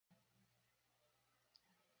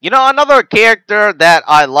Another character that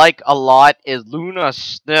I like a lot is Luna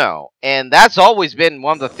Snow, and that's always been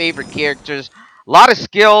one of the favorite characters. A lot of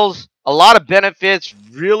skills, a lot of benefits,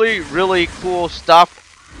 really, really cool stuff.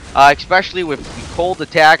 Especially with the cold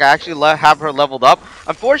attack, I actually have her leveled up.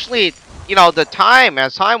 Unfortunately, as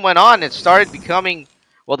time went on, it started becoming,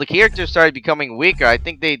 well, the character started becoming weaker. I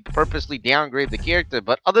think they purposely downgraded the character,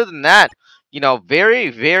 but other than that, very,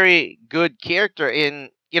 very good character.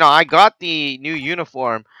 I got the new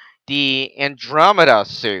uniform, the Andromeda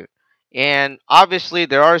suit. And obviously,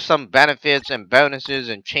 there are some benefits and bonuses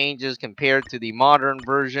and changes compared to the modern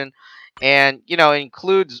version. And, it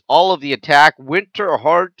includes all of the attack, Winter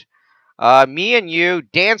Heart, Me and You,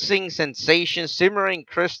 Dancing Sensation, Simmering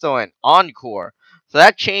Crystal, and Encore. So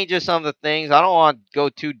that changes some of the things. I don't want to go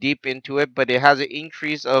too deep into it, but it has an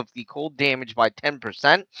increase of the cold damage by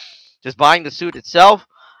 10%. Just buying the suit itself,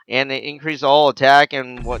 and it increases all attack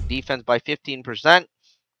and what defense by 15%.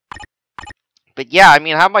 But yeah, I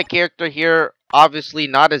mean, I have my character here, obviously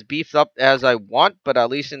not as beefed up as I want, but at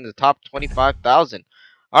least in the top 25,000.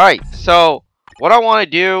 Alright, so what I want to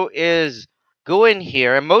do is go in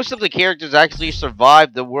here, and most of the characters actually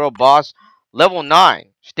survived the world boss level 9,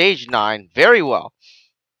 stage 9, very well.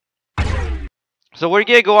 So we're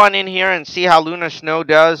going to go on in here and see how Luna Snow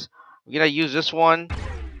does. We're going to use this one,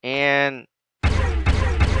 and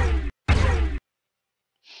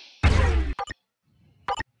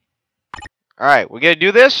alright, we're going to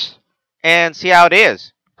do this and see how it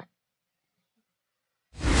is.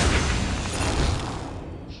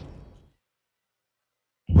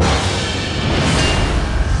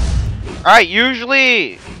 Alright,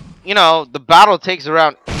 usually, the battle takes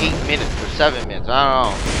around 8 minutes or 7 minutes. I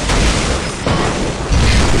don't know.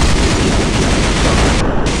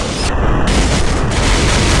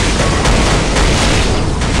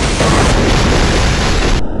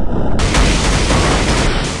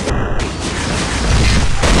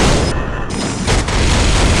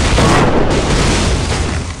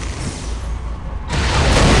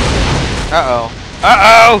 Uh-oh.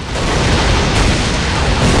 Uh-oh!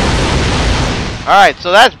 Alright,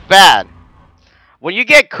 so that's bad. When you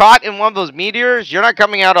get caught in one of those meteors, you're not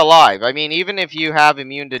coming out alive. I mean, even if you have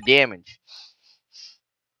immune to damage.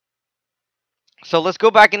 So let's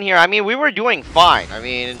go back in here. I mean, we were doing fine. I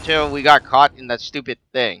mean, until we got caught in that stupid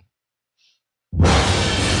thing.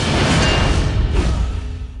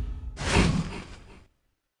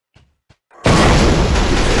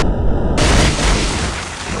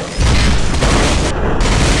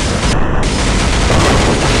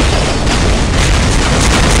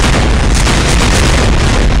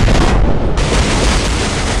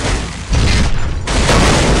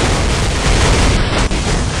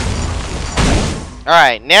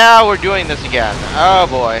 Alright, now we're doing this again. Oh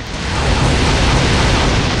boy.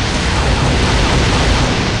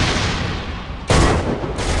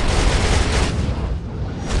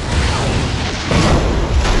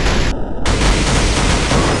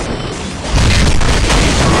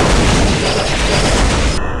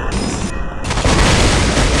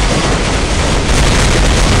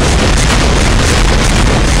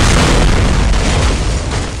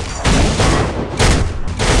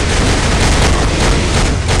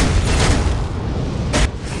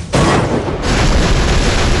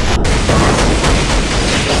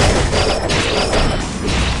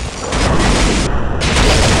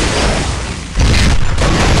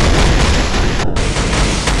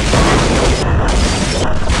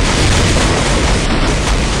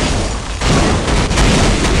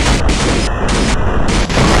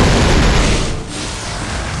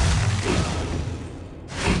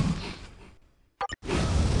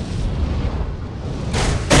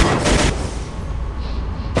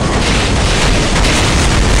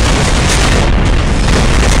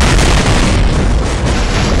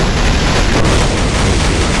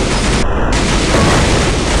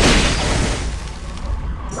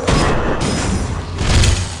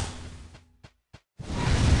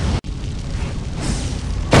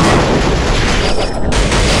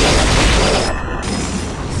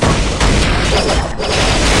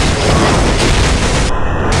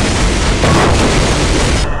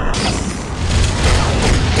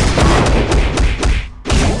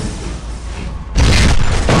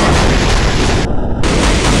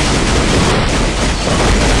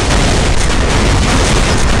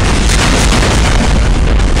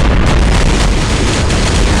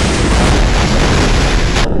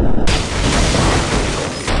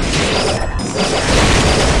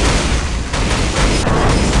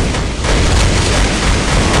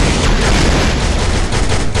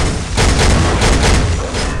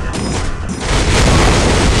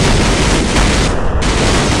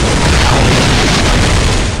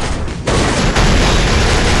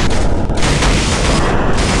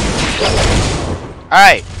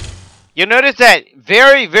 Alright. You notice that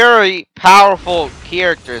very, very powerful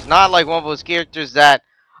characters. Not like one of those characters that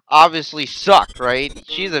obviously suck, right?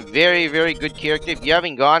 She's a very, very good character. If you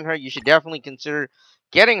haven't gotten her, you should definitely consider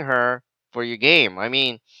getting her for your game. I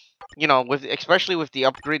mean, you know, with especially with the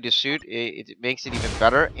upgraded suit, it makes it even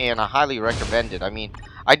better, and I highly recommend it. I mean,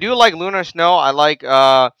 I do like Lunar Snow. I like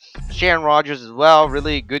Sharon Rogers as well.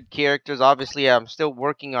 Really good characters. Obviously, I'm still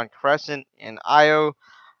working on Crescent and Io.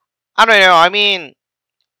 I don't know. I mean,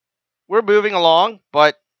 we're moving along,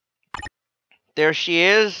 but there she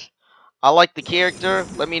is. I like the character.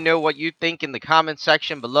 Let me know what you think in the comment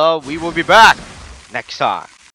section below. We will be back next time.